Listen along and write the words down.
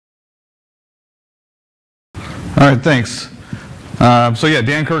All right, thanks. So yeah,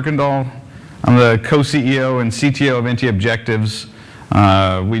 Dan Kuykendall. I'm the co-CEO and CTO of NT Objectives.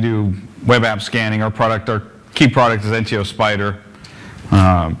 We do web app scanning. Our key product is NTO Spider.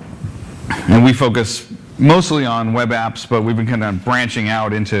 And we focus mostly on web apps, but we've been kind of branching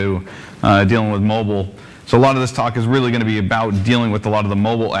out into dealing with mobile. So a lot of this talk is really going to be about dealing with a lot of the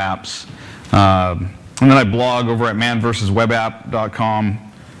mobile apps. And then I blog over at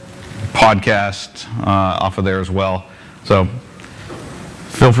manversuswebapp.com, podcast off of there as well. So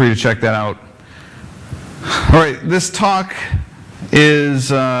feel free to check that out. All right, this talk is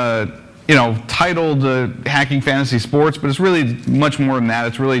titled Hacking Fantasy Sports, but it's really much more than that.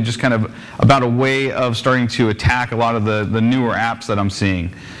 It's really just kind of about a way of starting to attack a lot of the newer apps that I'm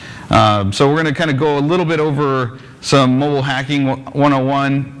seeing. So we're going to kind of go a little bit over some mobile hacking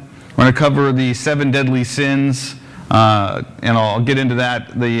 101. We're going to cover the 7 deadly sins, and I'll get into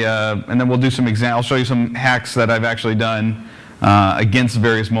that. And then we'll do some I'll show you some hacks that I've actually done against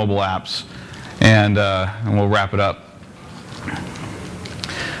various mobile apps, and we'll wrap it up.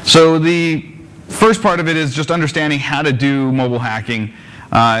 So the first part of it is just understanding how to do mobile hacking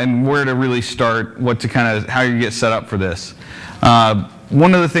and where to really start, how you get set up for this.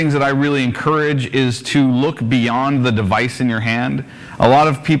 One of the things that I really encourage is to look beyond the device in your hand. A lot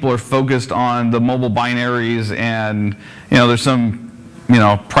of people are focused on the mobile binaries, and there's some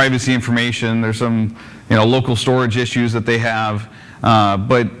privacy information, there's some local storage issues that they have,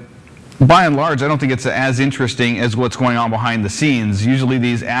 but by and large, I don't think it's as interesting as what's going on behind the scenes. Usually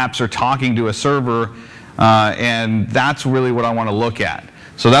these apps are talking to a server, and that's really what I want to look at.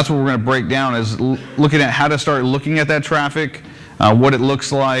 So that's what we're going to break down, is looking at how to start looking at that traffic, what it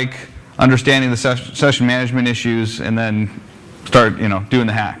looks like, understanding the session management issues, and then start doing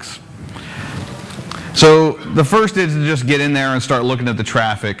the hacks. So the first is to just get in there and start looking at the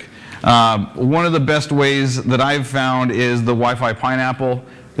traffic. One of the best ways that I've found is the Wi-Fi Pineapple.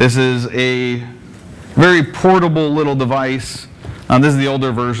 This is a very portable little device. This is the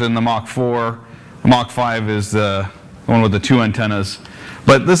older version, the Mach 4. The Mach 5 is the one with the 2 antennas.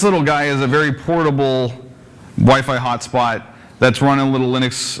 But this little guy is a very portable Wi-Fi hotspot that's running a little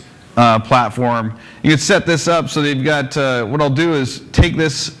Linux platform. You can set this up so that you've got, what I'll do is take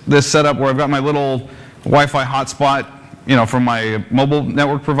this setup where I've got my little Wi-Fi hotspot from my mobile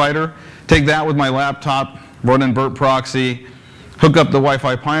network provider, take that with my laptop, run in Burp Proxy, hook up the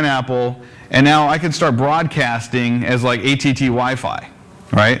Wi-Fi Pineapple, and now I can start broadcasting as like ATT Wi-Fi,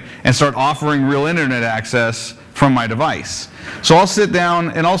 right? And start offering real internet access from my device. So I'll sit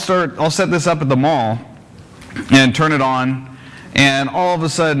down and I'll set this up at the mall and turn it on, and all of a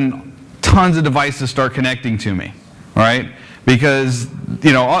sudden tons of devices start connecting to me, right? Because one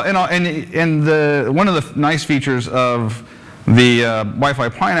of the nice features of the Wi-Fi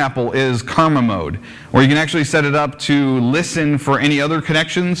Pineapple is Karma mode, where you can actually set it up to listen for any other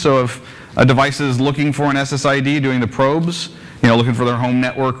connections. So if a device is looking for an SSID, doing the probes, looking for their home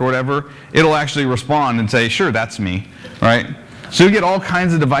network or whatever, it'll actually respond and say, sure, that's me, right? So you get all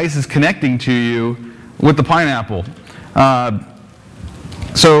kinds of devices connecting to you with the Pineapple.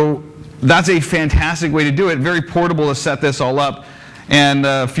 So that's a fantastic way to do it. Very portable to set this all up, and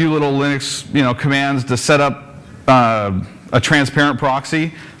a few little Linux commands to set up a transparent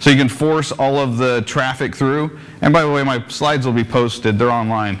proxy, so you can force all of the traffic through. And by the way, my slides will be posted. They're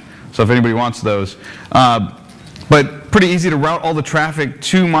online, so if anybody wants those. But pretty easy to route all the traffic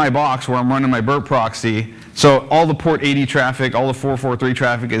to my box where I'm running my Burp Proxy. So all the port 80 traffic, all the 443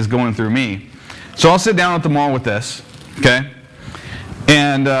 traffic is going through me. So I'll sit down at the mall with this, okay,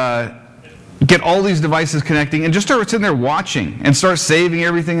 and get all these devices connecting and just start sitting there watching and start saving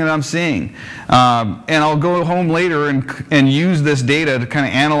everything that I'm seeing. And I'll go home later and use this data to kind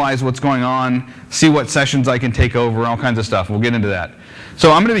of analyze what's going on, see what sessions I can take over, and all kinds of stuff. We'll get into that.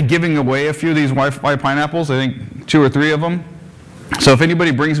 So I'm going to be giving away a few of these Wi-Fi Pineapples, I think 2 or 3 of them. So if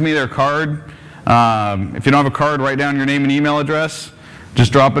anybody brings me their card, if you don't have a card, write down your name and email address.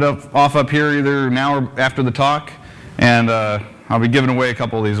 Just drop it off up here either now or after the talk, and I'll be giving away a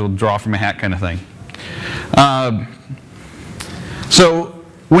couple of these. We'll draw from a hat kind of thing. So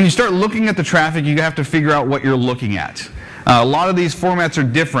when you start looking at the traffic, you have to figure out what you're looking at. A lot of these formats are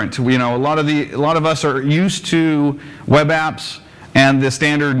different. A lot of us are used to web apps and the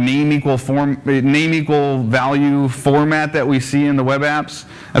standard name equal value format that we see in the web apps.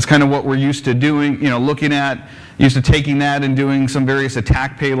 That's kind of what we're used to doing. Looking at, used to taking that and doing some various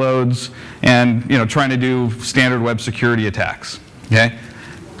attack payloads and trying to do standard web security attacks. Okay,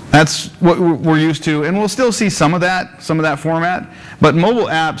 that's what we're used to, and we'll still see some of that format. But mobile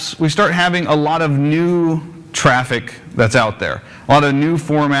apps, we start having a lot of new traffic that's out there, a lot of new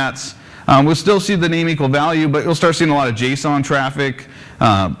formats. We'll still see the name equal value, but you'll start seeing a lot of JSON traffic,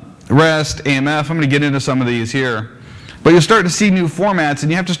 REST, AMF. I'm going to get into some of these here. But you'll start to see new formats,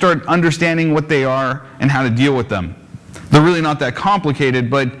 and you have to start understanding what they are and how to deal with them. They're really not that complicated,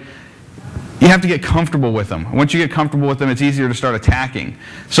 but you have to get comfortable with them. Once you get comfortable with them, it's easier to start attacking.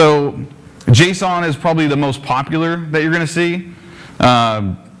 So JSON is probably the most popular that you're going to see.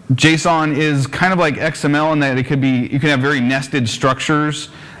 JSON is kind of like XML in that it could be, you can have very nested structures.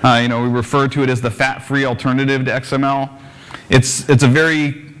 We refer to it as the fat-free alternative to XML. It's a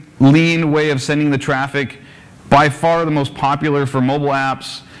very lean way of sending the traffic. By far the most popular for mobile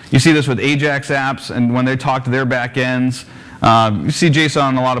apps. You see this with Ajax apps, and when they talk to their backends. You see JSON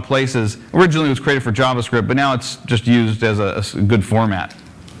in a lot of places. Originally it was created for JavaScript, but now it's just used as a good format.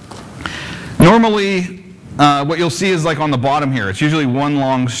 Normally, what you'll see is like on the bottom here. It's usually one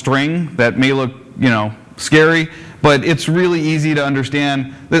long string that may look, scary, but it's really easy to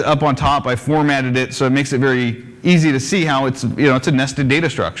understand. Up on top, I formatted it so it makes it very easy to see how it's, it's a nested data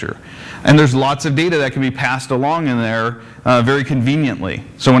structure. And there's lots of data that can be passed along in there very conveniently.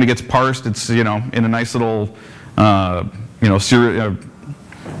 So when it gets parsed, it's, in a nice little,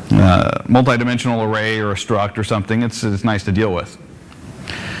 multi-dimensional array or a struct or something. It's nice to deal with.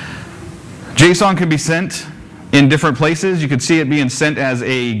 JSON can be sent in different places. You could see it being sent as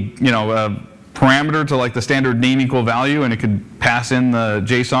a parameter to like the standard name equal value, and it could pass in the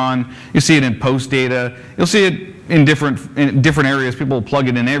JSON. You see it in post data. You'll see it in different areas. People will plug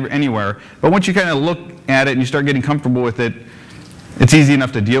it in anywhere. But once you kind of look at it and you start getting comfortable with it, it's easy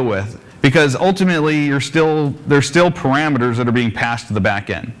enough to deal with. Because ultimately, there's still parameters that are being passed to the back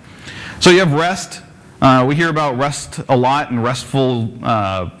end. So you have REST. We hear about REST a lot, and RESTful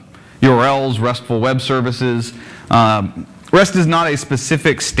URLs, RESTful web services. REST is not a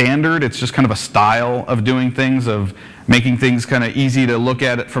specific standard. It's just kind of a style of doing things, of making things kind of easy to look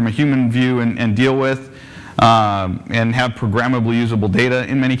at it from a human view and deal with, and have programmably usable data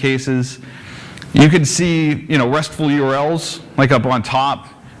in many cases. You could see, RESTful URLs like up on top,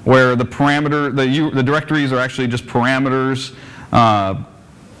 where the parameter, the directories are actually just parameters.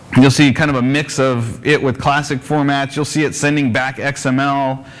 You'll see kind of a mix of it with classic formats. You'll see it sending back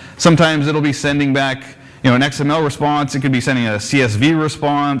XML. Sometimes it'll be sending back an XML response. It could be sending a CSV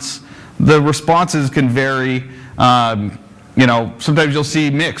response. The responses can vary. Sometimes you'll see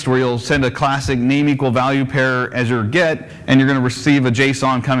mixed, where you'll send a classic name equal value pair as your get, and you're going to receive a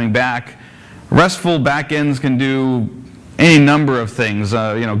JSON coming back. RESTful backends can do any number of things.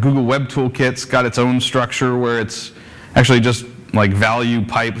 Google Web Toolkit's got its own structure where it's actually just like value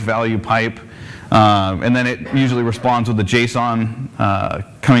pipe, and then it usually responds with the JSON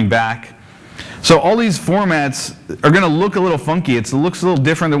coming back. So all these formats are going to look a little funky. It looks a little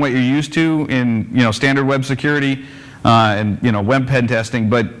different than what you're used to in standard web security and web pen testing.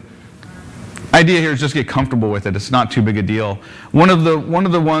 But idea here is just get comfortable with it. It's not too big a deal. One of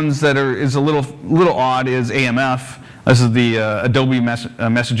the ones that is a little odd is AMF. This is the Adobe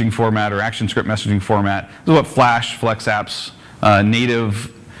messaging format or ActionScript messaging format. This is what Flash, Flex Apps,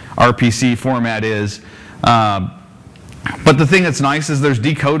 native RPC format is. But the thing that's nice is there's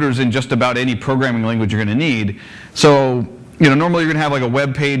decoders in just about any programming language you're going to need. So normally you're going to have like a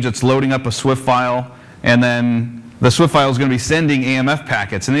web page that's loading up a Swift file, and then the Swift file is going to be sending AMF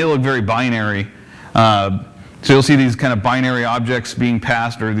packets, and they look very binary. So you'll see these kind of binary objects being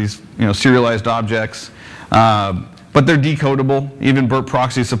passed, or these serialized objects. But they're decodable. Even Burp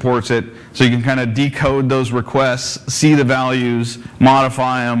Proxy supports it. So you can kind of decode those requests, see the values,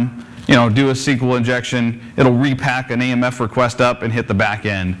 modify them, do a SQL injection. It'll repack an AMF request up and hit the back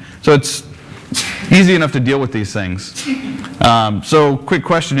end. So it's easy enough to deal with these things. So quick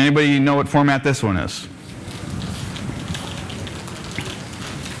question, anybody know what format this one is?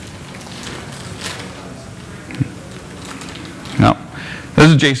 No.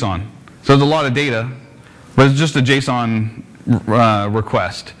 This is JSON. So there's a lot of data, but it's just a JSON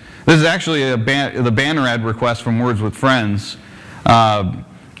request. This is actually the banner ad request from Words with Friends.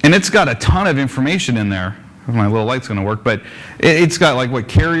 And it's got a ton of information in there. My little light's going to work, but it's got like what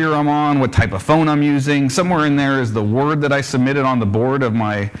carrier I'm on, what type of phone I'm using. Somewhere in there is the word that I submitted on the board of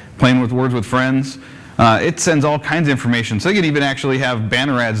my Playing with Words with Friends. It sends all kinds of information. So you can even actually have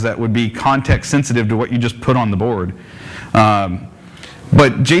banner ads that would be context sensitive to what you just put on the board.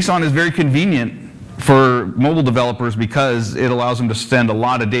 But JSON is very convenient for mobile developers because it allows them to send a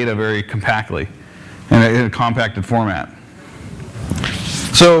lot of data very compactly in a compacted format.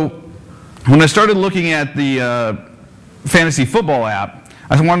 So when I started looking at the fantasy football app,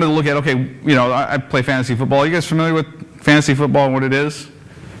 I wanted to look at, okay, I play fantasy football. Are you guys familiar with fantasy football and what it is?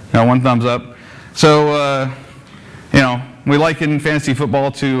 One thumbs up. So, we liken fantasy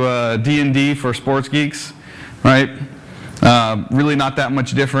football to D&D for sports geeks, right? Really not that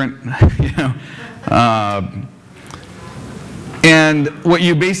much different, you know. And what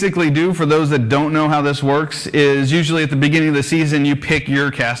you basically do, for those that don't know how this works, is usually at the beginning of the season you pick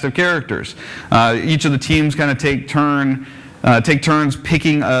your cast of characters. Each of the teams kind of take turns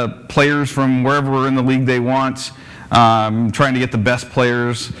picking players from wherever in the league they want, trying to get the best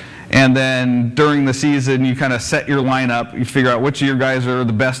players. And then during the season you kind of set your lineup. You figure out which of your guys are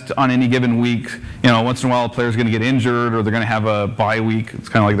the best on any given week. You know, once in a while a player's going to get injured or they're going to have a bye week. It's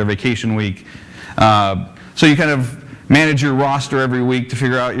kind of like their vacation week. So you kind of manage your roster every week to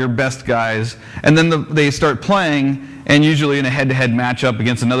figure out your best guys, and then they start playing, and usually in a head-to-head matchup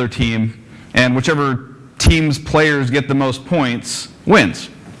against another team, and whichever team's players get the most points wins,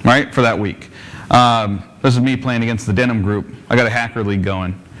 right, for that week. This is me playing against the Denim group. I got a hacker league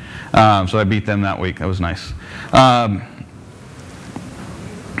going, so I beat them that week. That was nice.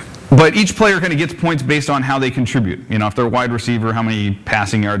 But each player kind of gets points based on how they contribute. You know, if they're a wide receiver, how many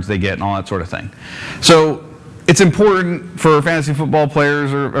passing yards they get, and all that sort of thing. So it's important for fantasy football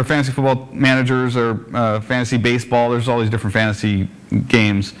players or fantasy football managers or fantasy baseball, there's all these different fantasy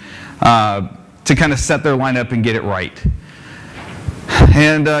games, to kind of set their lineup and get it right.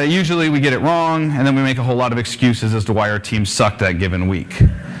 And usually we get it wrong, and then we make a whole lot of excuses as to why our team sucked that given week. All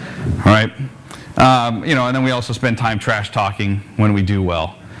right? You know, and then we also spend time trash talking when we do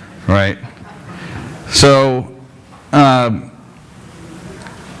well. Right? So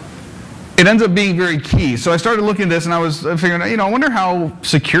it ends up being very key. So I started looking at this, and I was figuring, you know, I wonder how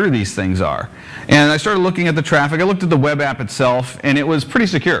secure these things are. And I started looking at the traffic. I looked at the web app itself, and it was pretty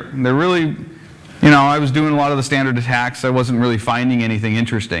secure. They're really, you know, I was doing a lot of the standard attacks. I wasn't really finding anything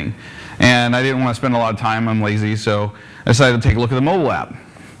interesting. And I didn't want to spend a lot of time. I'm lazy, so I decided to take a look at the mobile app.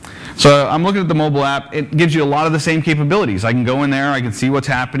 So I'm looking at the mobile app. It gives you a lot of the same capabilities. I can go in there, I can see what's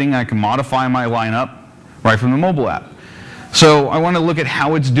happening, I can modify my lineup right from the mobile app. So I want to look at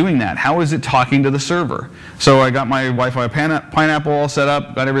how it's doing that. How is it talking to the server? So I got my Wi-Fi pineapple all set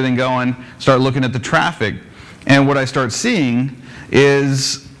up, got everything going, start looking at the traffic, and what I start seeing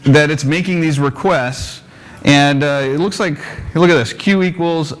is that it's making these requests, and it looks like, look at this, Q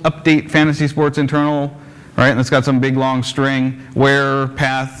equals update fantasy sports internal, right? And it's got some big long string, where,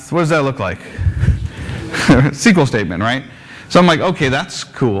 path, what does that look like? SQL statement, right? So I'm like, okay, that's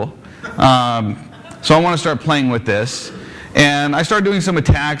cool. So I want to start playing with this. And I started doing some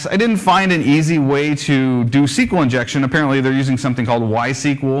attacks. I didn't find an easy way to do SQL injection. Apparently they're using something called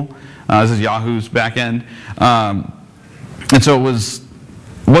YSQL. This is Yahoo's backend. And so it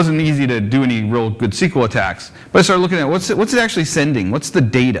wasn't easy to do any real good SQL attacks. But I started looking at what's it actually sending? What's the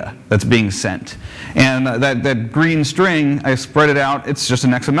data that's being sent? And that green string, I spread it out. It's just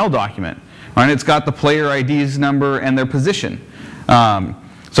an XML document. Right? It's got the player ID's number and their position.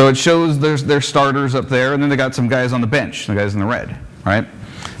 So it shows their starters up there, and then they got some guys on the bench, the guys in the red, right?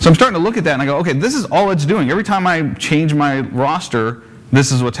 So I'm starting to look at that, and I go, okay, this is all it's doing. Every time I change my roster, this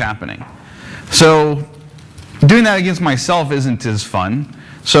is what's happening. So doing that against myself isn't as fun.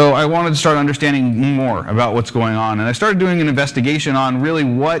 So I wanted to start understanding more about what's going on, and I started doing an investigation on really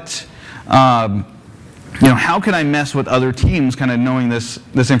what, you know, how can I mess with other teams, kind of knowing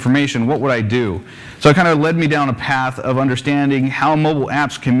this information? What would I do? So it kind of led me down a path of understanding how mobile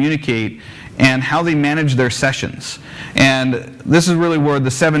apps communicate and how they manage their sessions. And this is really where the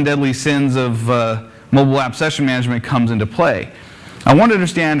 7 deadly sins of mobile app session management comes into play. I want to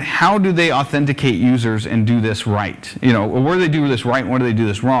understand, how do they authenticate users and do this right? You know, where do they do this right and where do they do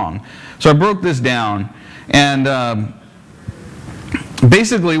this wrong? So I broke this down, and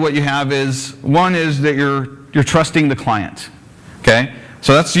basically what you have is, one is that you're trusting the client, okay?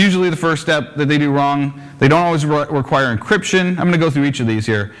 So that's usually the first step that they do wrong. They don't always require encryption. I'm going to go through each of these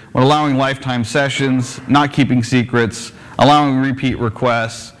here. But allowing lifetime sessions, not keeping secrets, allowing repeat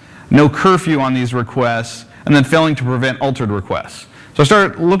requests, no curfew on these requests, and then failing to prevent altered requests. So I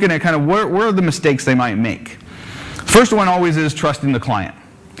started looking at kind of where are the mistakes they might make. First one always is trusting the client,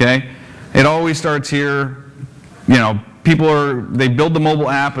 okay? It always starts here, you know, they build the mobile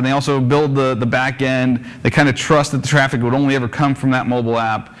app, and they also build the back end. They kind of trust that the traffic would only ever come from that mobile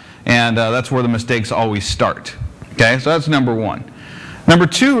app, and that's where the mistakes always start. Okay, so that's number one. Number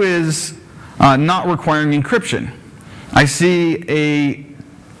two is not requiring encryption. I see a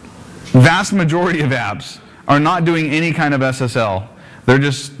vast majority of apps are not doing any kind of SSL. They're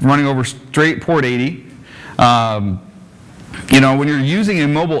just running over straight port 80. You know, when you're using a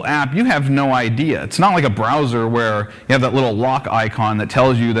mobile app, you have no idea. It's not like a browser where you have that little lock icon that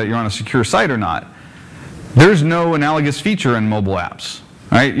tells you that you're on a secure site or not. There's no analogous feature in mobile apps.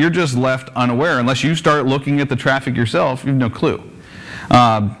 right? You're just left unaware. Unless you start looking at the traffic yourself, you have no clue.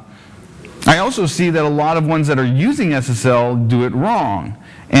 I also see that a lot of ones that are using SSL do it wrong,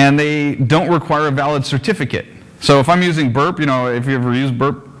 and they don't require a valid certificate. So if I'm using Burp, you know, if you ever used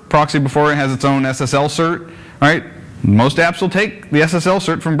Burp proxy before, it has its own SSL cert, right? Most apps will take the SSL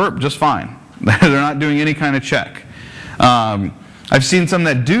cert from Burp just fine. They're not doing any kind of check. I've seen some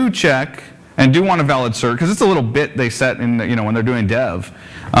that do check and do want a valid cert, because it's a little bit they set in, you know, when they're doing dev.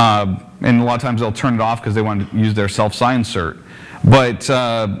 And a lot of times they'll turn it off because they want to use their self-signed cert. But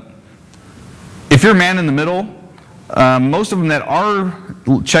if you're man in the middle, most of them that are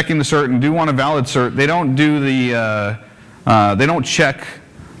checking the cert and do want a valid cert, they don't do the, they don't check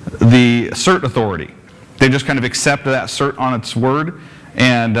the cert authority. They just kind of accept that cert on its word,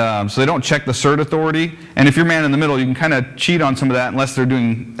 and so they don't check the cert authority. And if you're man in the middle, you can kind of cheat on some of that unless they're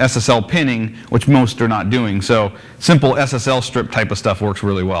doing SSL pinning, which most are not doing. So simple SSL strip type of stuff works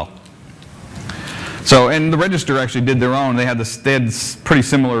really well. So, and the register actually did their own. They had pretty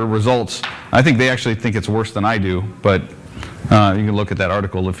similar results. I think they actually think it's worse than I do, but you can look at that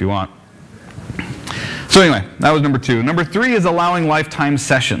article if you want. So anyway, that was number 2. Number 3 is allowing lifetime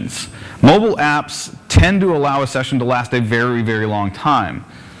sessions. Mobile apps tend to allow a session to last a very, very long time.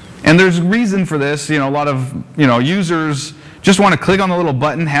 And there's a reason for this. You know, a lot of, you know, users just want to click on the little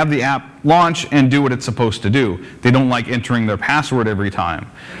button, have the app launch, and do what it's supposed to do. They don't like entering their password every time.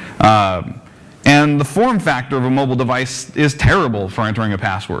 And the form factor of a mobile device is terrible for entering a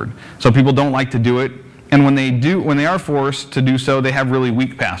password. So people don't like to do it. And when they are forced to do so, they have really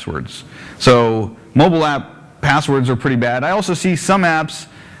weak passwords. So mobile app passwords are pretty bad. I also see some apps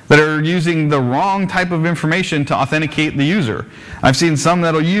that are using the wrong type of information to authenticate the user. I've seen some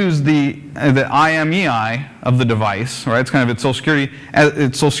that'll use the IMEI of the device, right? It's kind of its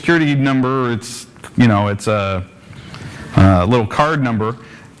social security number. It's, you know, it's a little card number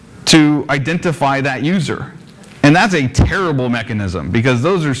to identify that user. And that's a terrible mechanism, because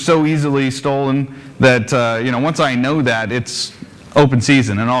those are so easily stolen that, you know, once I know that, it's open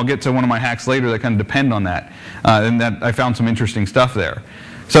season. And I'll get to one of my hacks later that kind of depend on that. And that I found some interesting stuff there.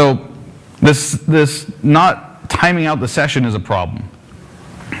 So this not timing out the session is a problem.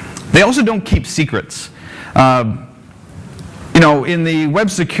 They also don't keep secrets. You know, in the web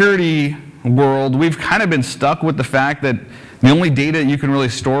security world, we've kind of been stuck with the fact that the only data you can really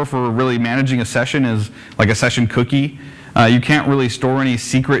store for really managing a session is like a session cookie. You can't really store any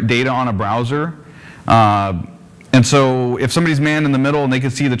secret data on a browser. And so if somebody's man in the middle and they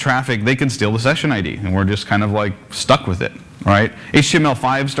can see the traffic, they can steal the session ID, and we're just kind of like stuck with it, right?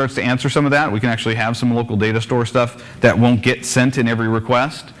 HTML5 starts to answer some of that. We can actually have some local data store stuff that won't get sent in every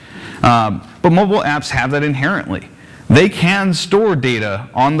request. But mobile apps have that inherently. They can store data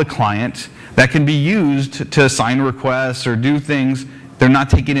on the client that can be used to assign requests or do things. They're not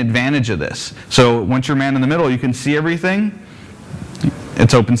taking advantage of this. So once you're man in the middle, you can see everything.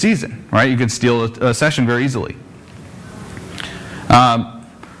 It's open season, right? You can steal a session very easily.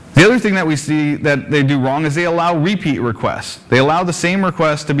 The other thing that we see that they do wrong is they allow repeat requests. They allow the same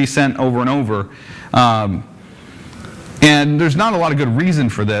request to be sent over and over. And there's not a lot of good reason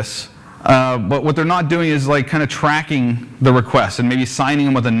for this. But what they're not doing is like kind of tracking the requests and maybe signing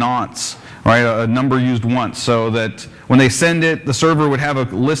them with a nonce, right? A number used once, so that when they send it, the server would have a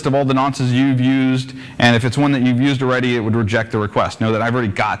list of all the nonces you've used, and if it's one that you've used already, it would reject the request. Know that I've already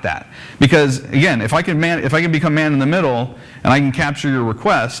got that. Because again, if I can become man in the middle and I can capture your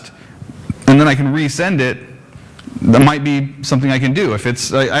request, and then I can resend it, that might be something I can do. If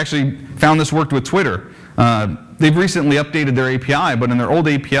it's, I actually found this worked with Twitter. They've recently updated their API, but in their old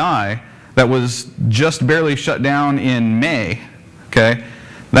API that was just barely shut down in May, okay?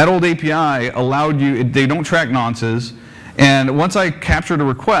 That old API allowed you, they don't track nonces, and once I captured a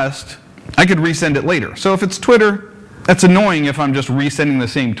request, I could resend it later. So if it's Twitter, that's annoying if I'm just resending the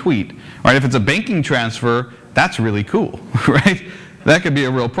same tweet, right? If it's a banking transfer, that's really cool, right? That could be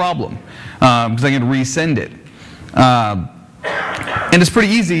a real problem, because I can resend it. And it's pretty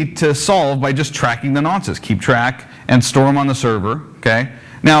easy to solve by just tracking the nonces. Keep track and store them on the server, okay?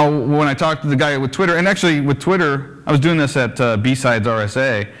 Now, when I talked to the guy with Twitter, and actually with Twitter, I was doing this at B-Sides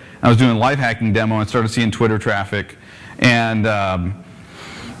RSA. I was doing a live hacking demo and started seeing Twitter traffic. And I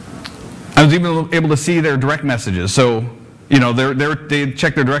was even able to see their direct messages. So, you know, they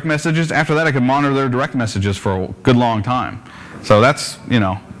check their direct messages. After that, I could monitor their direct messages for a good long time. So that's, you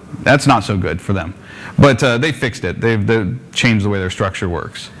know, that's not so good for them. But they fixed it. They've changed the way their structure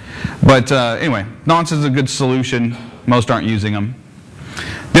works. But anyway, nonce is a good solution. Most aren't using them.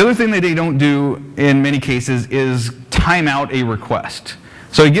 The other thing that they don't do in many cases is time out a request.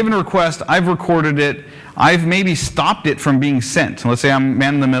 So a given request, I've recorded it, I've maybe stopped it from being sent. Let's say I'm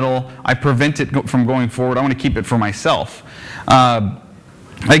man in the middle, I prevent it from going forward, I want to keep it for myself. I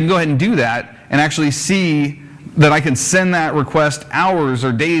can go ahead and do that and actually see that I can send that request hours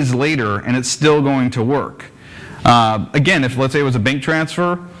or days later and it's still going to work. Again, if let's say it was a bank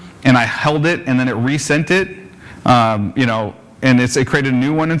transfer and I held it and then it resent it, you know, and it created a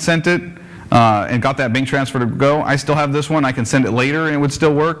new one and sent it, and got that bank transfer to go, I still have this one, I can send it later and it would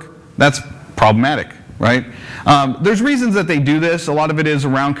still work. That's problematic, right? There's reasons that they do this. A lot of it is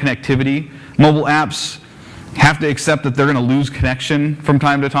around connectivity. Mobile apps have to accept that they're going to lose connection from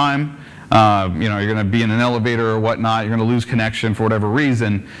time to time. You know, you're going to be in an elevator or whatnot, you're going to lose connection for whatever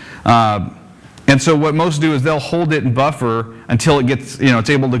reason. And so what most do is they'll hold it and buffer until it gets, you know, it's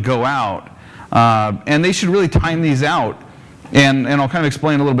able to go out. And they should really time these out. And I'll kind of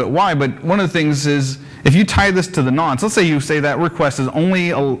explain a little bit why, but one of the things is if you tie this to the nonce, let's say you say that request is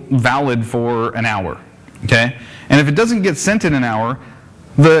only valid for an hour, okay? And if it doesn't get sent in an hour,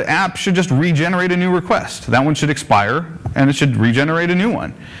 the app should just regenerate a new request. That one should expire, and it should regenerate a new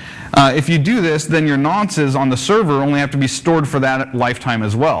one. If you do this, then your nonces on the server only have to be stored for that lifetime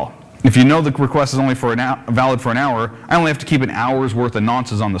as well. If you know the request is only for valid for an hour, I only have to keep an hour's worth of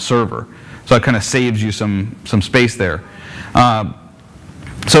nonces on the server. So it kind of saves you some space there.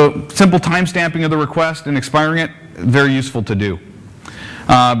 So simple time stamping of the request and expiring it, very useful to do.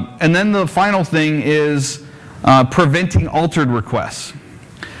 And then the final thing is preventing altered requests.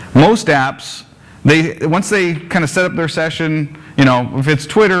 Most apps, once they kind of set up their session, you know, if it's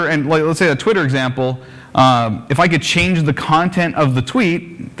Twitter, and let's say a Twitter example, if I could change the content of the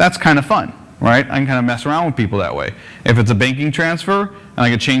tweet, that's kind of fun, right? I can kind of mess around with people that way. If it's a banking transfer, and I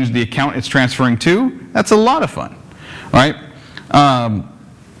could change the account it's transferring to, that's a lot of fun, right?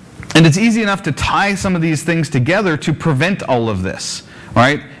 And it's easy enough to tie some of these things together to prevent all of this,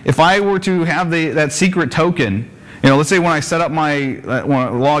 right? If I were to have that secret token, you know, let's say when I set up my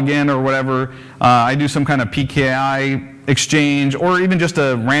log in or whatever, I do some kind of PKI exchange or even just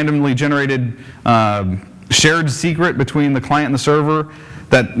a randomly generated shared secret between the client and the server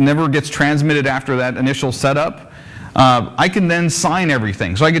that never gets transmitted after that initial setup. I can then sign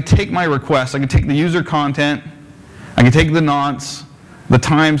everything. So I could take my request, I could take the user content, I can take the nonce, the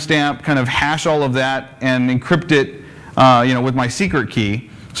timestamp, kind of hash all of that and encrypt it you know, with my secret key.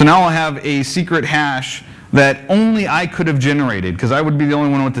 So now I'll have a secret hash that only I could have generated because I would be the only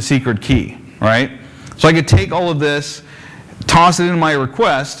one with the secret key, right? So I could take all of this, toss it in my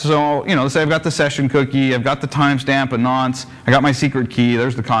request. So, you know, let's say I've got the session cookie, I've got the timestamp, a nonce, I got my secret key,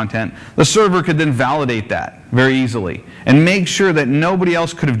 there's the content. The server could then validate that very easily and make sure that nobody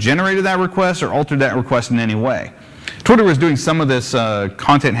else could have generated that request or altered that request in any way. Twitter was doing some of this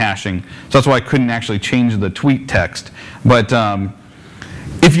content hashing, so that's why I couldn't actually change the tweet text. But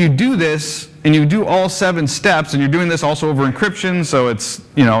if you do this, and you do all 7 steps, and you're doing this also over encryption, so it's,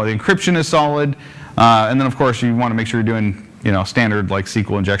 you know, the encryption is solid, and then of course you want to make sure you're doing, you know, standard like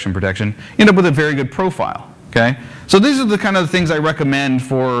SQL injection protection, you end up with a very good profile, okay? So these are the kind of things I recommend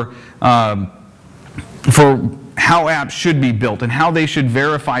for how apps should be built and how they should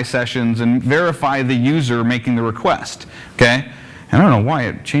verify sessions and verify the user making the request, okay? And I don't know why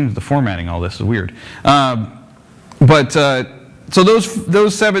it changed the formatting, all this is weird. So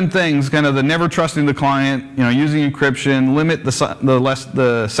those 7 things, kind of the never trusting the client, you know, using encryption, limit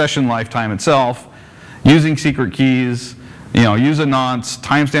the session lifetime itself, using secret keys, you know, use a nonce,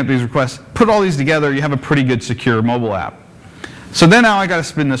 timestamp these requests, put all these together, you have a pretty good secure mobile app. So then now I got to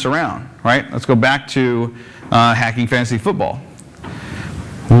spin this around, right? Let's go back to hacking fantasy football.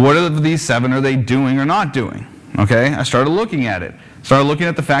 What of these 7 are they doing or not doing? Okay, I started looking at it. Started looking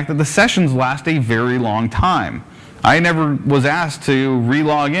at the fact that the sessions last a very long time. I never was asked to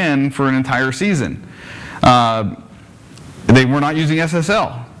re-log in for an entire season. They were not using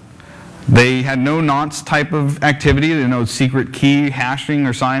SSL. They had no nonce type of activity, no secret key hashing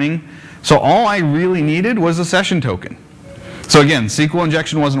or signing. So all I really needed was a session token. So again, SQL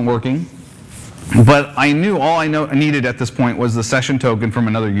injection wasn't working, but I knew all I needed at this point was the session token from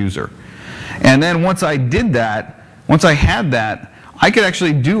another user. And then once I did that, once I had that, I could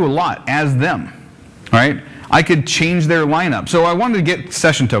actually do a lot as them, right? I could change their lineup. So I wanted to get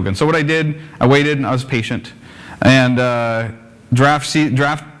session tokens. So what I did, I waited and I was patient. And draft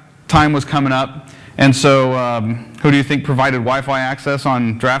time was coming up. And so who do you think provided Wi-Fi access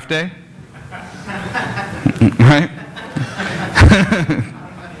on draft day? Right?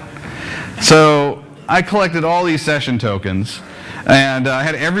 So I collected all these session tokens. And I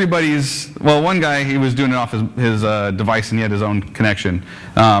had everybody's, well, one guy, he was doing it off his device and he had his own connection.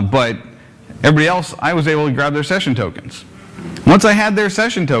 But everybody else, I was able to grab their session tokens. Once I had their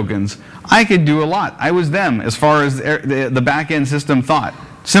session tokens, I could do a lot. I was them as far as the back-end system thought.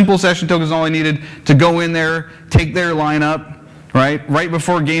 Simple session tokens is all I needed to go in there, take their lineup, right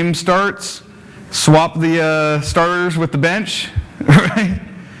before game starts, swap the starters with the bench, right?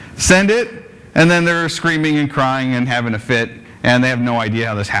 Send it, and then they're screaming and crying and having a fit, and they have no idea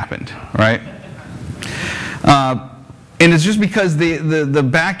how this happened, right? And it's just because the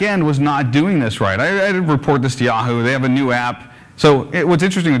back end was not doing this right. I had to report this to Yahoo. They have a new app. So what's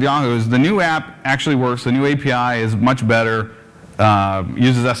interesting with Yahoo is the new app actually works. The new API is much better.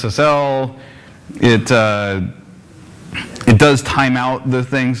 Uses SSL. It does time out the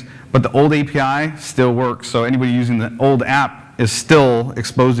things, but the old API still works. So anybody using the old app is still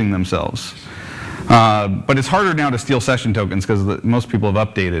exposing themselves. But it's harder now to steal session tokens because most people have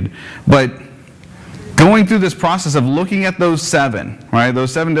updated. But going through this process of looking at those 7, right,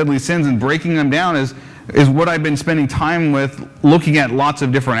 those 7 deadly sins and breaking them down is what I've been spending time with, looking at lots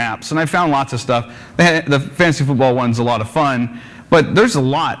of different apps. And I found lots of stuff. The fantasy football one's a lot of fun, but there's a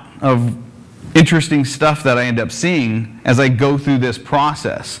lot of interesting stuff that I end up seeing as I go through this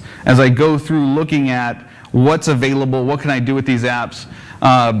process, as I go through looking at what's available, what can I do with these apps.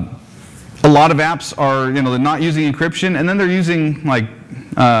 A lot of apps are, they're not using encryption, and then they're using like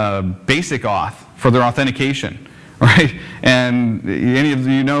basic auth for their authentication, right? And any of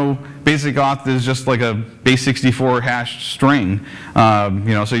you know, basic auth is just like a base64 hash string.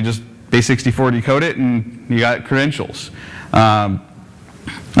 So you just base64 decode it, and you got credentials. I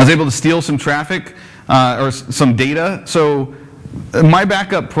was able to steal some traffic or some data. So My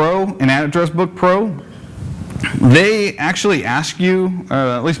Backup Pro and Address Book Pro, they actually ask you,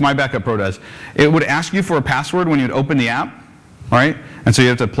 at least My Backup Pro does, it would ask you for a password when you'd open the app, right? And so you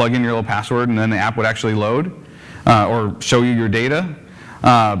have to plug in your little password, and then the app would actually load or show you your data.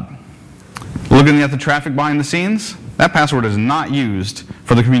 Looking at the traffic behind the scenes, that password is not used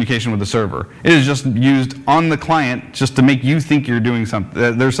for the communication with the server. It is just used on the client just to make you think you're doing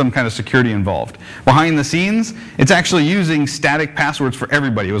something, there's some kind of security involved. Behind the scenes, it's actually using static passwords for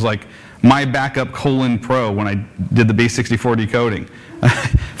everybody. It was like My Backup Pro when I did the base64 decoding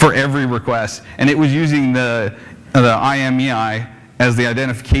for every request. And it was using the IMEI as the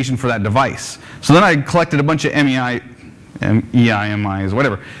identification for that device. So then I collected a bunch of EIMIs,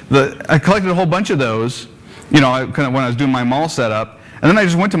 whatever. I collected a whole bunch of those, when I was doing my mall setup, and then I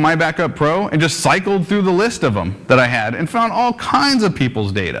just went to My Backup Pro and just cycled through the list of them that I had and found all kinds of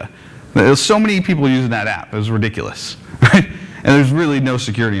people's data. There's so many people using that app. It was ridiculous, right? And there's really no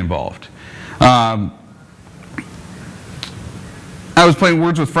security involved. I was playing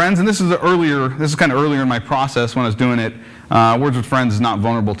Words with Friends, and this is kind of earlier in my process when I was doing it. Words with Friends is not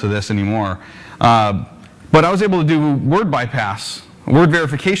vulnerable to this anymore. But I was able to do word bypass, word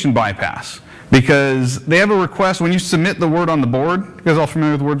verification bypass, because they have a request when you submit the word on the board. You guys all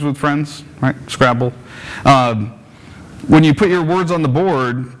familiar with Words with Friends, right? Scrabble. When you put your words on the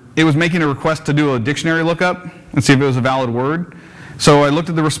board, it was making a request to do a dictionary lookup and see if it was a valid word. So I looked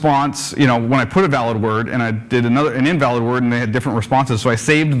at the response, when I put a valid word, and I did an invalid word, and they had different responses. So I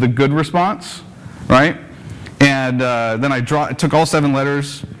saved the good response, right? And then I took all 7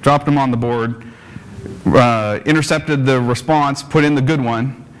 letters, dropped them on the board, intercepted the response, put in the good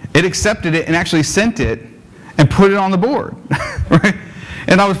one. It accepted it and actually sent it and put it on the board, right?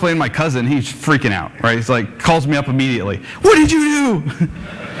 And I was playing my cousin. He's freaking out, right? He's like, calls me up immediately. What did you do?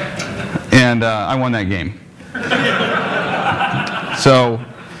 And I won that game. So,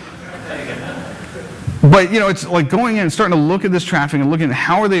 but it's like going in and starting to look at this traffic and looking at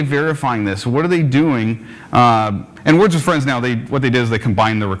how are they verifying this? What are they doing? And Words with Friends now, what they did is they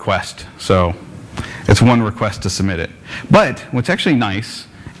combined the request. So it's one request to submit it. But what's actually nice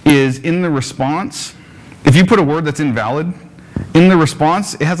is in the response, if you put a word that's invalid, in the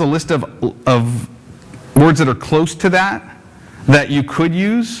response, it has a list of words that are close to that you could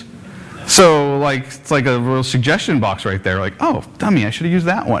use. So it's like a real suggestion box right there. Like, oh, dummy, I should have used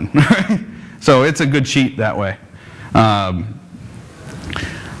that one. So it's a good cheat that way. I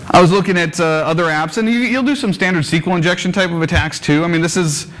was looking at other apps, and you'll do some standard SQL injection type of attacks too. I mean, this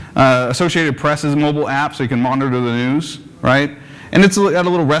is Associated Press's mobile app, so you can monitor the news, right? And it's got a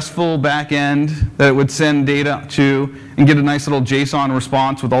little RESTful back end that it would send data to and get a nice little JSON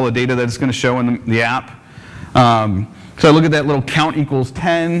response with all the data that it's going to show in the app. So I look at that little count equals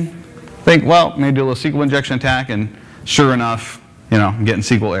 10, think, well, maybe do a little SQL injection attack, and sure enough, I'm getting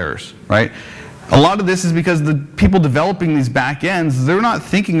SQL errors, right? A lot of this is because the people developing these back ends, they're not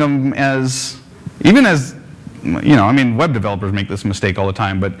thinking of them as, even as, web developers make this mistake all the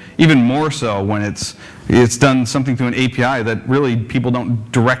time, but even more so when it's done something through an API that really people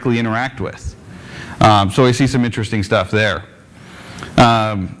don't directly interact with. So I see some interesting stuff there.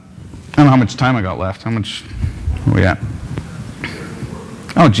 I don't know how much time I got left. How much are we at?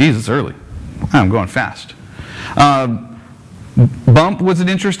 Oh, geez, it's early. I'm going fast. Bump was an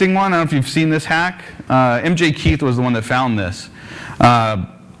interesting one. I don't know if you've seen this hack. MJ Keith was the one that found this.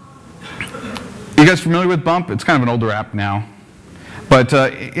 You guys familiar with Bump? It's kind of an older app now. But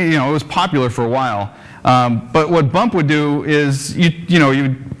it was popular for a while. But what Bump would do is,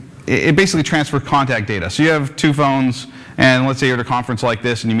 it basically transfers contact data. So you have two phones, and let's say you're at a conference like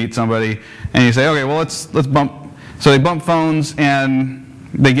this, and you meet somebody, and you say, okay, well, let's bump. So they bump phones, and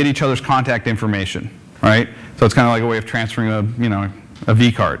they get each other's contact information, right? So it's kind of like a way of transferring a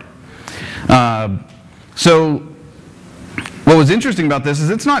V card. So what was interesting about this is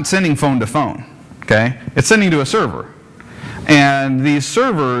it's not sending phone to phone, okay? It's sending to a server. And these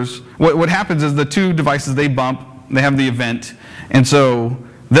servers, what happens is the two devices they bump, they have the event, and so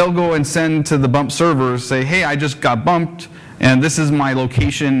they'll go and send to the bump servers, say, hey, I just got bumped, and this is my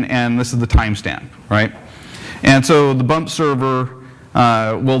location, and this is the timestamp, right? And so the bump server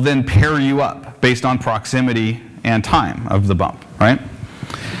will then pair you up based on proximity and time of the bump, right?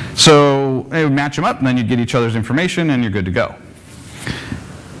 So it would match them up, and then you'd get each other's information, and you're good to go.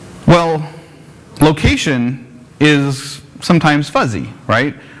 Well, location is sometimes fuzzy,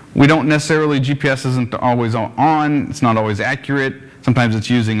 right? We don't necessarily, GPS isn't always on, it's not always accurate. Sometimes it's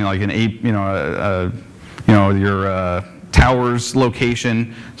using like your tower's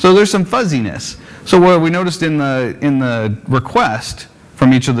location. So there's some fuzziness. So what we noticed in the request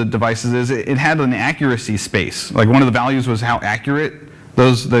from each of the devices is it had an accuracy space. Like one of the values was how accurate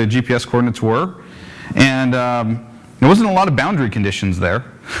the GPS coordinates were. And there wasn't a lot of boundary conditions there.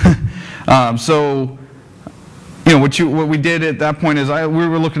 So what we did at that point is we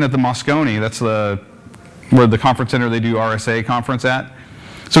were looking at the Moscone. That's where the conference center they do RSA conference at.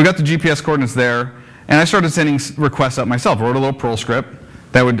 So we got the GPS coordinates there, and I started sending requests up myself. I wrote a little Perl script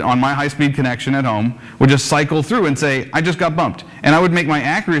that would, on my high-speed connection at home, would just cycle through and say, I just got bumped. And I would make my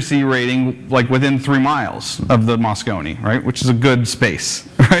accuracy rating like within 3 miles of the Moscone, right? Which is a good space,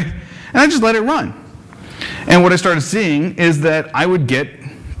 right? And I just let it run. And what I started seeing is that I would get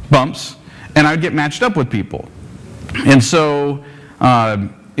bumps, and I would get matched up with people. And so,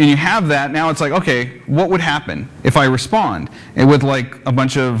 and you have that, now it's like, okay, what would happen if I respond with like a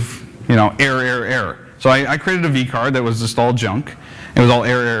bunch of, error. So I created a V card that was just all junk. It was all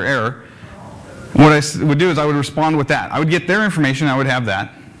error. What I would do is I would respond with that. I would get their information, I would have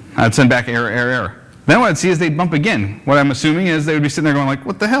that. I'd send back error. Then what I'd see is they'd bump again. What I'm assuming is they would be sitting there going like,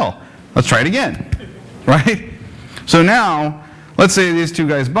 what the hell? Let's try it again, right? So now, let's say these two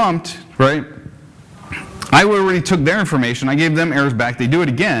guys bumped, right? I already took their information, I gave them errors back, they do it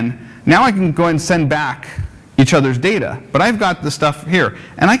again. Now I can go ahead and send back each other's data. But I've got the stuff here,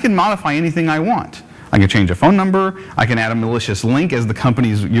 and I can modify anything I want. I can change a phone number, I can add a malicious link as the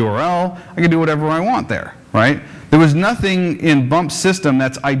company's URL, I can do whatever I want there, right? There was nothing in Bump's system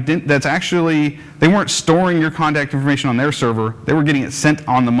that's actually, they weren't storing your contact information on their server, they were getting it sent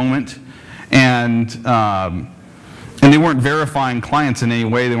on the moment, and they weren't verifying clients in any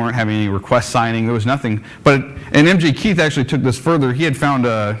way, they weren't having any request signing, there was nothing. And MJ Keith actually took this further, he had found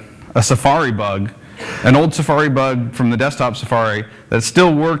a Safari bug, an old Safari bug from the desktop Safari that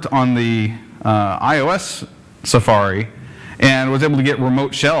still worked on the iOS Safari, and was able to get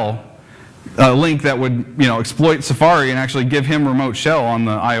remote shell, a link that would exploit Safari and actually give him remote shell on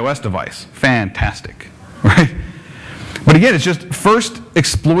the iOS device. Fantastic, right? But again, it's just first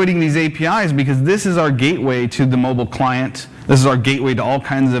exploiting these APIs because this is our gateway to the mobile client. This is our gateway to all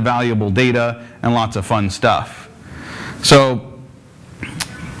kinds of valuable data and lots of fun stuff. So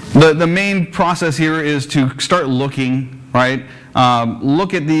the main process here is to start looking, right?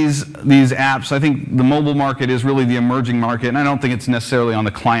 Look at these apps. I think the mobile market is really the emerging market, and I don't think it's necessarily on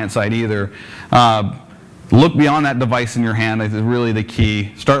the client side either. Look beyond that device in your hand is really the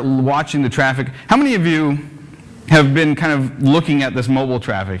key. Start watching the traffic. How many of you have been kind of looking at this mobile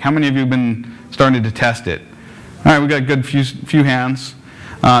traffic? How many of you have been starting to test it? All right, we've got a good few hands.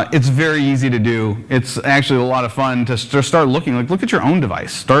 It's very easy to do. It's actually a lot of fun to start looking. Like, look at your own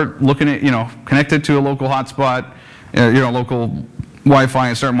device. Start looking at, connect it to a local hotspot, local Wi-Fi,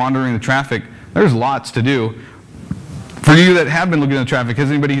 and start monitoring the traffic. There's lots to do. For you that have been looking at the traffic, has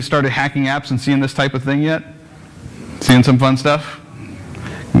anybody started hacking apps and seeing this type of thing yet? Seeing some fun stuff?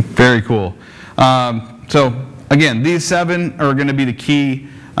 Very cool. So again, these 7 are going to be the key.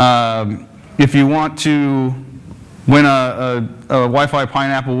 If you want to win a Wi-Fi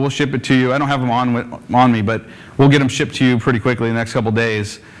pineapple, we'll ship it to you. I don't have them on me, but we'll get them shipped to you pretty quickly in the next couple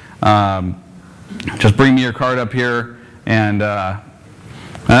days. Just bring me your card up here, and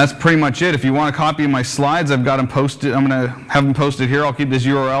That's pretty much it. If you want a copy of my slides, I've got them posted. I'm going to have them posted here. I'll keep this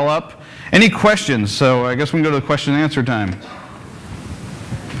URL up. Any questions? So I guess we can go to the question and answer time.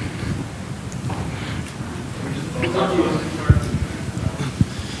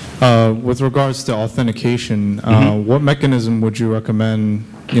 With regards to authentication, what mechanism would you recommend,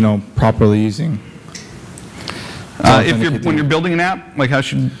 properly using? When you're building an app, like how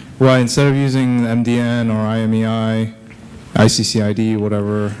should? Right, instead of using MDN or IMEI, ICCID,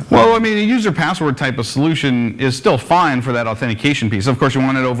 whatever. Well, I mean, a user password type of solution is still fine for that authentication piece. Of course, you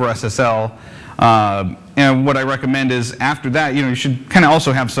want it over SSL. And what I recommend is after that, you should kind of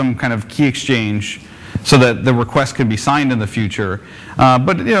also have some kind of key exchange so that the request can be signed in the future.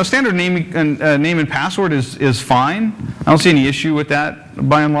 But standard name and password is fine. I don't see any issue with that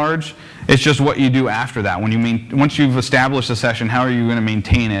by and large. It's just what you do after that. Once you've established a session, how are you going to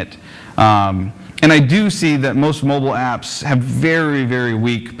maintain it? And I do see that most mobile apps have very, very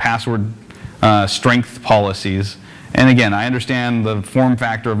weak password strength policies. And again, I understand the form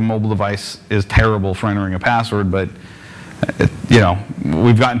factor of a mobile device is terrible for entering a password, but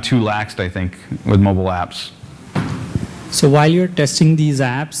we've gotten too laxed, I think, with mobile apps. So while you're testing these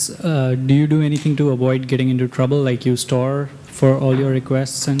apps, do you do anything to avoid getting into trouble, like you store for all your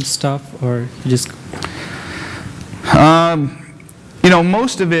requests and stuff, or you just?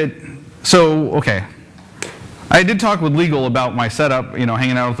 Most of it. So okay, I did talk with legal about my setup.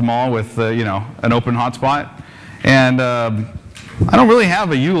 Hanging out at the mall with an open hotspot, and I don't really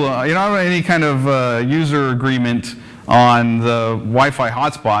have a EULA. I don't have any kind of user agreement on the Wi-Fi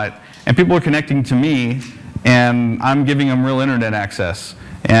hotspot, and people are connecting to me, and I'm giving them real internet access,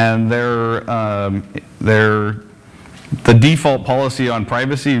 and the default policy on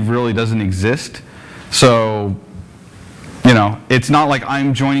privacy really doesn't exist. So, it's not like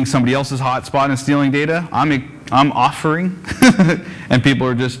I'm joining somebody else's hotspot and stealing data. I'm offering, and people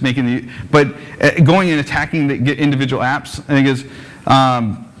are just making but going and attacking the individual apps, I think is.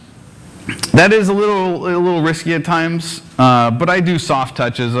 That is a little risky at times, but I do soft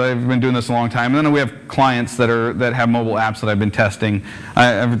touches. I've been doing this a long time. And then we have clients that have mobile apps that I've been testing.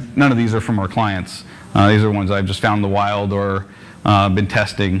 None of these are from our clients. These are ones I've just found in the wild or been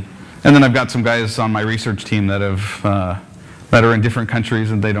testing. And then I've got some guys on my research team that are in different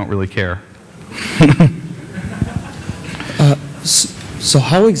countries and they don't really care. So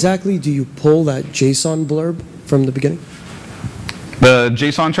how exactly do you pull that JSON blurb from the beginning? The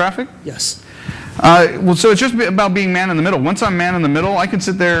JSON traffic? Yes. Well, so it's just about being man in the middle. Once I'm man in the middle, I can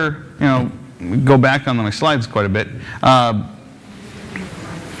sit there, go back on my slides quite a bit. All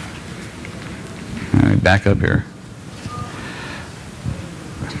right, back up here.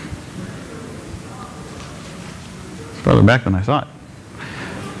 Farther back than I thought.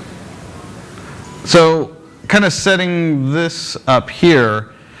 So, kind of setting this up here.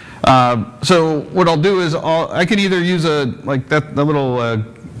 So what I'll do is I can either use that little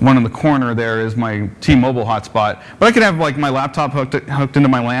one in the corner there is my T-Mobile hotspot, but I could have like my laptop hooked into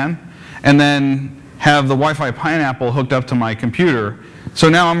my LAN, and then have the Wi-Fi Pineapple hooked up to my computer. So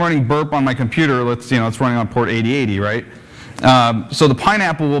now I'm running burp on my computer. It's running on port 8080, right? So the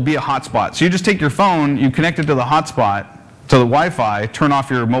Pineapple will be a hotspot. So you just take your phone, you connect it to the hotspot, to the Wi-Fi, turn off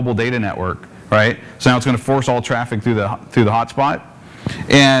your mobile data network, right? So now it's going to force all traffic through the hotspot.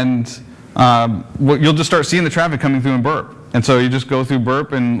 And you'll just start seeing the traffic coming through in burp. And so you just go through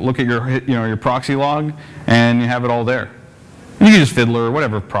burp and look at your proxy log, and you have it all there. And you can use Fiddler or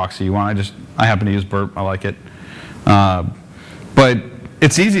whatever proxy you want. I happen to use burp. I like it. But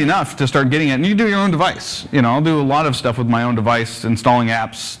it's easy enough to start getting it. And you can do your own device. I'll do a lot of stuff with my own device, installing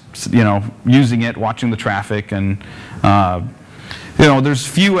apps, using it, watching the traffic. And there's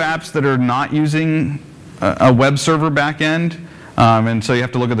few apps that are not using a web server backend. And so you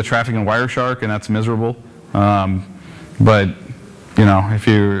have to look at the traffic in Wireshark, and that's miserable. But if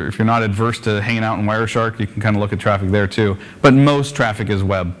you're not adverse to hanging out in Wireshark, you can kind of look at traffic there too. But most traffic is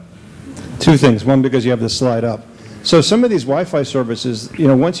web. Two things. One, because you have this slide up. So some of these Wi-Fi services,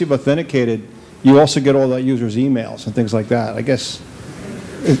 once you've authenticated, you also get all that user's emails and things like that. I guess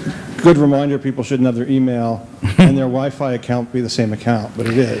a good reminder, people shouldn't have their email and their Wi-Fi account be the same account, but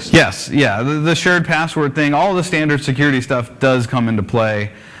it is. Yes, yeah. The shared password thing, all the standard security stuff does come into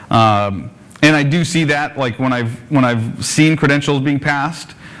play. And I do see that, like when I've seen credentials being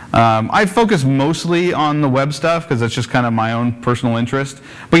passed. I focus mostly on the web stuff because it's just kind of my own personal interest.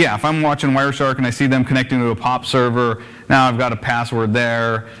 But yeah, if I'm watching Wireshark and I see them connecting to a POP server, now I've got a password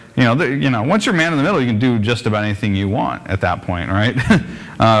there. Once you're man in the middle, you can do just about anything you want at that point, right?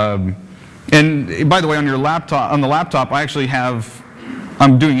 And by the way, on the laptop, I actually have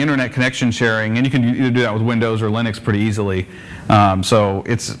I'm doing internet connection sharing, and you can either do that with Windows or Linux pretty easily. So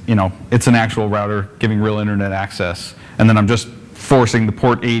it's, it's an actual router giving real internet access, and then I'm just forcing the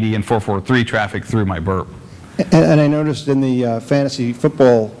port 80 and 443 traffic through my burp. And I noticed in the fantasy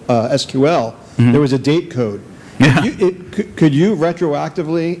football SQL, there was a date code. Yeah. Could you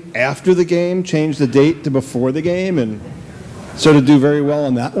retroactively, after the game, change the date to before the game and sort of do very well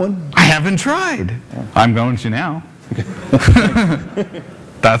on that one? I haven't tried. I'm going to now.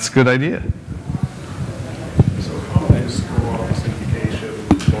 That's a good idea. So how do you store authentication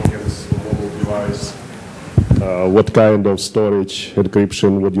tokens on mobile device? What kind of storage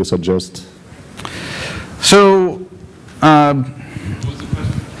encryption would you suggest? So,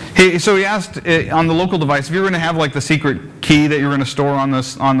 so he asked on the local device, if you're going to have like the secret key that you're going to store on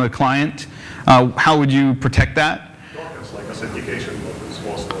the client, how would you protect that? Tokens like authentication tokens,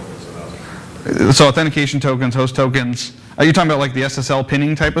 host tokens, and others. So authentication tokens, host tokens. Are you talking about like the SSL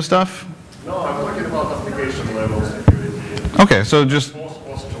pinning type of stuff? No, I'm talking about application level security. Okay, so just.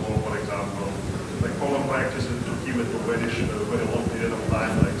 Post-law, for example, the common practice is to keep it to very long period of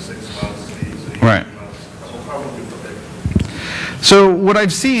time, like 6 months, 3 Right. months. So how would you protect it? So what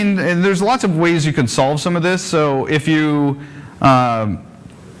I've seen, and there's lots of ways you can solve some of this. So if you,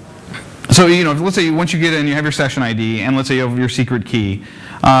 let's say once you get in, you have your session ID, and let's say you have your secret key.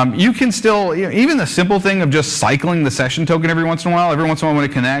 You can still, even the simple thing of just cycling the session token every once in a while when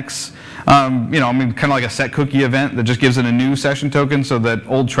it connects, kind of like a set cookie event that just gives it a new session token so that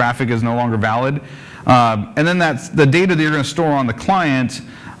old traffic is no longer valid. And then that's the data that you're going to store on the client.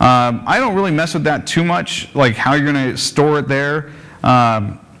 I don't really mess with that too much, like how you're going to store it there.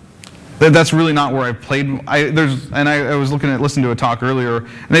 That's really not where I've played. I was listening to a talk earlier,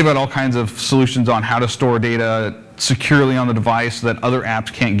 and they've got all kinds of solutions on how to store data securely on the device so that other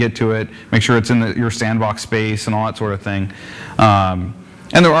apps can't get to it, make sure it's in your sandbox space and all that sort of thing.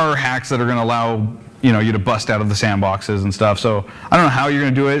 And there are hacks that are going to allow you to bust out of the sandboxes and stuff. So I don't know how you're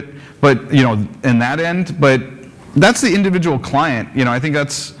going to do it, but in that end, but that's the individual client. I think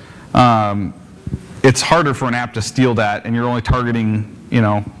that's it's harder for an app to steal that, and you're only targeting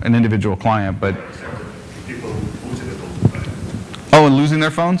an individual client. But oh, and losing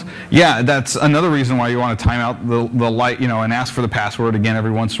their phones? Yeah, that's another reason why you want to time out the light, and ask for the password again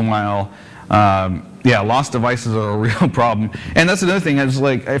every once in a while. Yeah, lost devices are a real problem. And that's another thing, is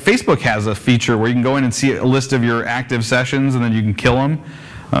like Facebook has a feature where you can go in and see a list of your active sessions and then you can kill them.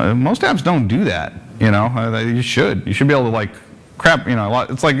 Most apps don't do that, you should. You should be able to like, crap,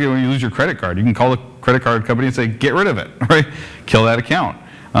 it's like when you lose your credit card. You can call the credit card company and say, get rid of it, right? Kill that account.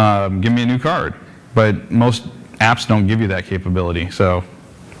 Give me a new card. But most apps don't give you that capability, so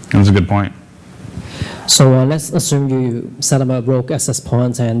that's a good point. So let's assume you set up a rogue access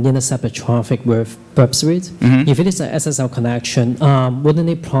point and intercept the traffic with burp suite. If it is an SSL connection, wouldn't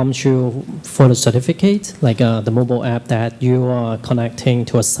it prompt you for the certificate, like the mobile app, that you are connecting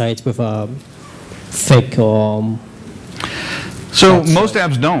to a site with a fake or... So most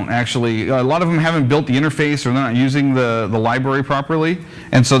apps don't, actually. A lot of them haven't built the interface, or they're not using the library properly.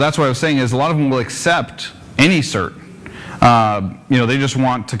 And so that's what I was saying, is a lot of them will accept any cert. They just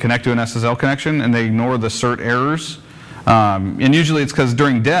want to connect to an SSL connection, and they ignore the cert errors. And usually it's because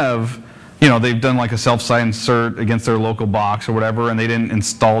during dev, they've done like a self-signed cert against their local box or whatever, and they didn't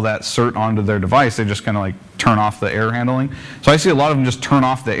install that cert onto their device. They just kind of like turn off the error handling. So I see a lot of them just turn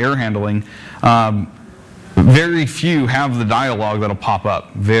off the error handling. Very few have the dialogue that'll pop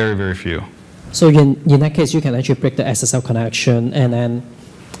up. Very, very few. So in that case, you can actually break the SSL connection and then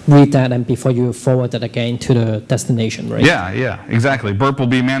read that, and before you forward it again to the destination, right? Yeah, exactly. Burp will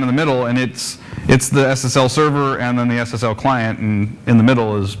be man in the middle, and it's the SSL server and then the SSL client, and in the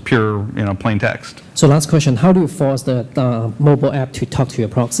middle is pure, plain text. So last question, how do you force the mobile app to talk to your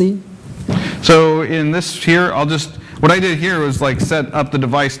proxy? So in this here, what I did here was like set up the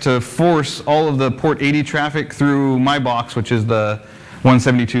device to force all of the port 80 traffic through my box, which is the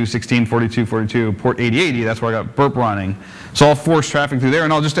 172.16.42.42, port 8080, that's where I got burp running. So I'll force traffic through there,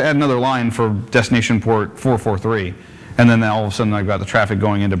 and I'll just add another line for destination port 443. And then all of a sudden I've got the traffic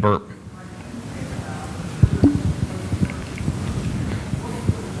going into burp.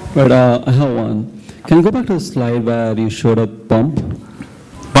 Right, I have one. Can you go back to the slide where you showed a bump?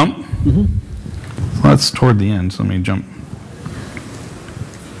 Bump? Mm-hmm. Well, that's toward the end, so let me jump.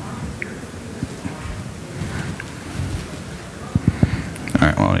 All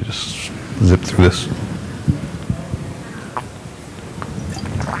right, well, let me just zip through this.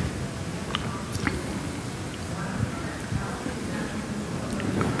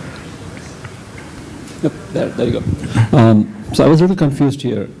 Yep, there you go. So I was a little confused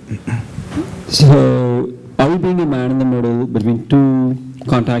here. So are we being a man in the middle between two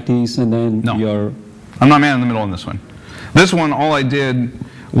contactees, and then No. your... I'm not man in the middle on this one. This one, all I did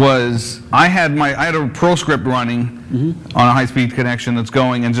was I had a Perl script running on a high-speed connection that's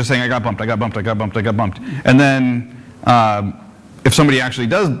going and just saying I got bumped, I got bumped, I got bumped, I got bumped. And then if somebody actually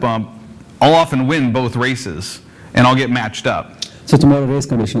does bump, I'll often win both races and I'll get matched up. So it's more a race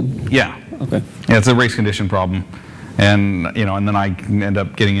condition? Yeah. Okay. Yeah, it's a race condition problem. And, and then I can end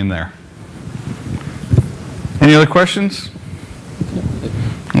up getting in there. Any other questions?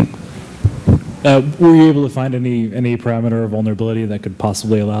 Were you able to find any parameter or vulnerability that could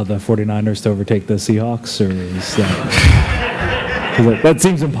possibly allow the 49ers to overtake the Seahawks, or is that, that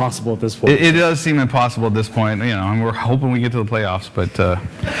seems impossible at this point? It does seem impossible at this point, and we're hoping we get to the playoffs. But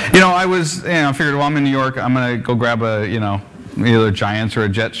I figured, well, I'm in New York, I'm gonna go grab a, either a Giants or a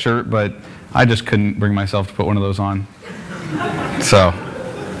Jets shirt, but I just couldn't bring myself to put one of those on. So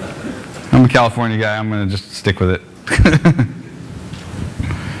I'm a California guy, I'm gonna just stick with it.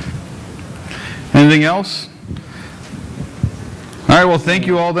 Anything else? All right, well, thank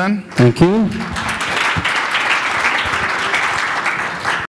you all then. Thank you.